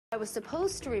I was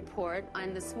supposed to report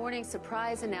on this morning's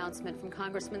surprise announcement from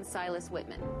Congressman Silas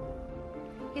Whitman.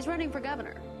 He's running for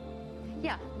governor.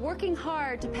 Yeah, working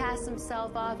hard to pass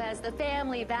himself off as the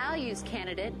family values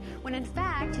candidate, when in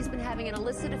fact he's been having an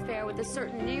illicit affair with a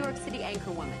certain New York City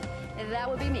anchorwoman. And that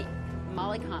would be me,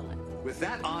 Molly Conlon. With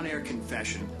that on-air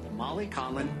confession, Molly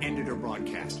Conlon ended her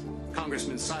broadcast.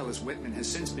 Congressman Silas Whitman has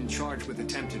since been charged with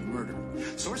attempted murder.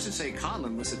 Sources say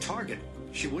Conlon was the target.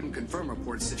 She wouldn't confirm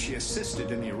reports that she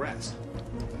assisted in the arrest.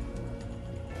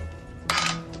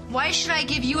 Why should I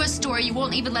give you a story you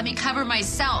won't even let me cover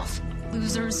myself,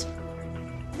 losers?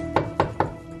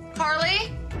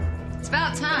 Carly? It's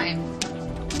about time.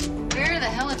 Where the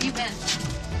hell have you been?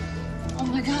 Oh,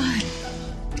 my God.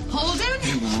 Holden?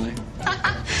 Hey, Molly.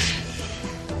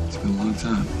 It's been a long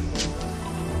time.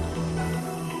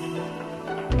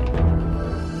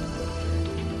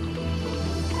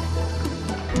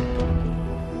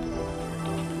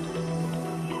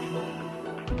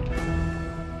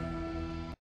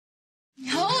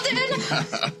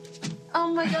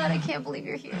 Oh, my God, I can't believe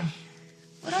you're here.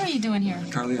 What are you doing here?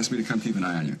 Carly asked me to come keep an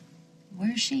eye on you.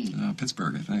 Where's she?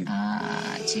 Pittsburgh, I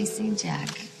think. Chasing Jack.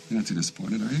 You're not too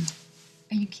disappointed, are you?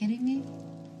 Are you kidding me?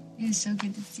 It is so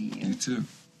good to see you. You too.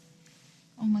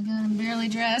 Oh, my God, I'm barely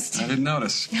dressed. I didn't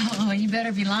notice. Oh, you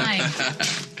better be lying.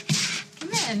 Come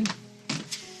in.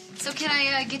 So can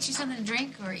I get you something to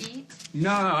drink or eat?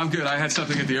 No, I'm good. I had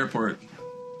something at the airport.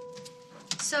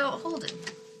 So, Holden,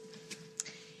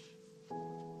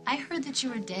 I heard that you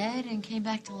were dead and came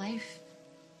back to life.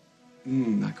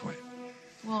 Not quite.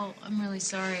 Well, I'm really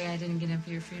sorry I didn't get in for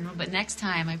your funeral, but next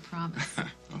time, I promise.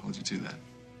 I'll hold you to that.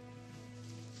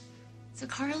 So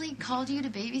Carly called you to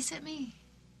babysit me?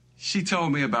 She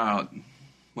told me about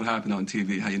what happened on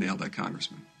TV, how you nailed that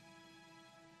congressman.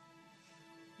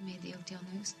 You made the Oakdale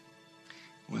News?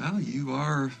 Well, you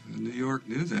are a New York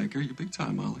news anchor. You're big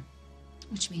time, Molly.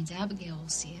 Which means Abigail will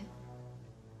see it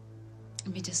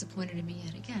and be disappointed in me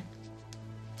yet again.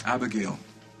 Abigail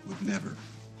would never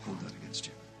hold that against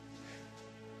you.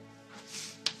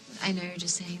 I know you're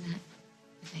just saying that,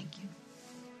 but thank you.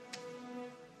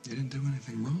 You didn't do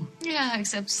anything wrong. Yeah,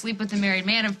 except sleep with a married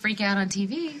man and freak out on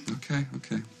TV. Okay.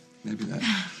 Maybe that.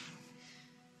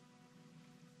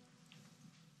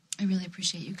 I really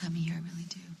appreciate you coming here, I really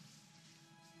do.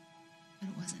 But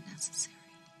it wasn't necessary.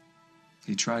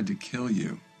 He tried to kill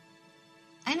you.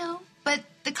 I know, but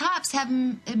the cops have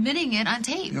him admitting it on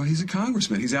tape. You know, he's a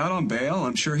congressman. He's out on bail.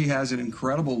 I'm sure he has an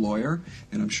incredible lawyer,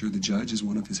 and I'm sure the judge is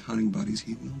one of his hunting buddies.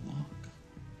 He will walk.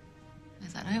 I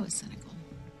thought I was cynical.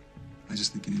 I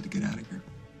just think you need to get out of here.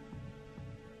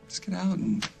 Just get out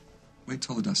and wait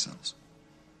till the dust settles.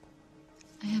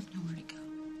 I have nowhere to go.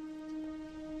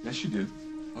 Yes, you do.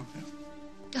 Okay.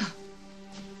 Oh,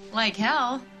 like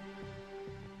hell.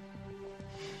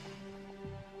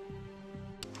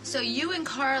 So you and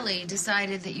Carly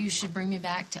decided that you should bring me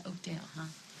back to Oakdale, huh?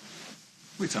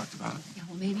 We talked about it. Yeah,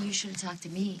 well, maybe you should have talked to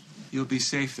me. You'll be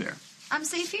safe there. I'm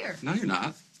safe here. No, you're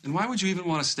not. And why would you even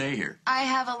want to stay here? I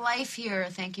have a life here,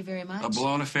 thank you very much. A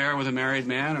blown affair with a married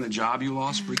man and a job you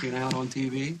lost freaking out on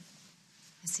TV?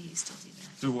 I see you still do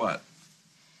that. Do what?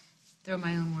 Throw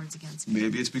my own words against me.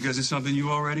 Maybe it's because it's something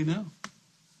you already know.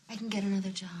 I can get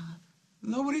another job.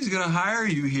 Nobody's going to hire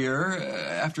you here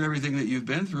after everything that you've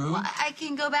been through. Well, I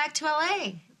can go back to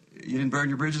L.A. You didn't burn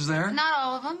your bridges there? Not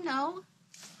all of them, no.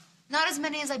 Not as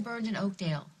many as I burned in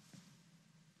Oakdale.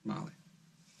 Molly,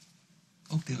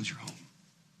 Oakdale's your home.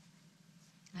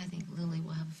 I think Lily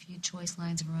will have a few choice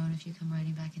lines of her own if you come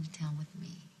riding back into town with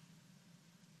me.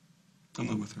 I'm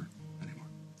not with her anymore.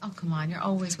 Oh, come on, you're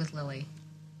always with Lily.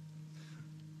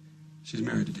 She's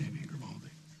married to Damien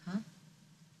Grimaldi. Huh?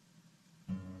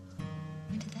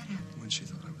 When did that happen? When she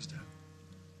thought I was dead.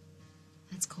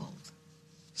 That's cold.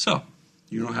 So,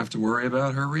 you don't have to worry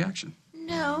about her reaction.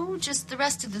 No, just the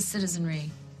rest of the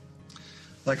citizenry.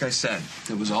 Like I said,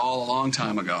 it was all a long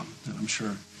time ago, and I'm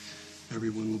sure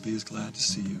everyone will be as glad to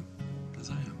see you as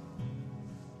I am.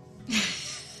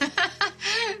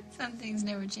 Some things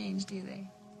never change, do they?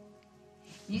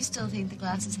 You still think the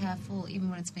glass is half full, even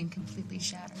when it's been completely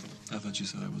shattered. I thought you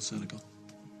said I was cynical.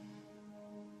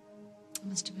 It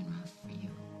must have been rough for you.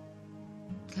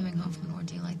 Coming home from an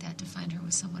ordeal like that to find her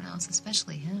with someone else,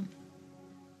 especially him.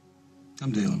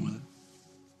 I'm dealing with it.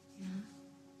 Yeah?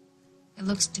 It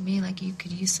looks to me like you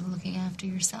could use some looking after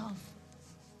yourself.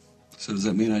 So does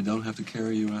that mean I don't have to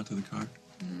carry you out to the car?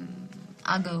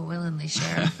 I'll go willingly,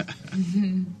 Sheriff.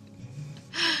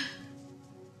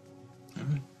 All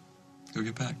right. Go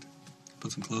get packed.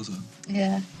 Put some clothes on.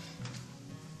 Yeah.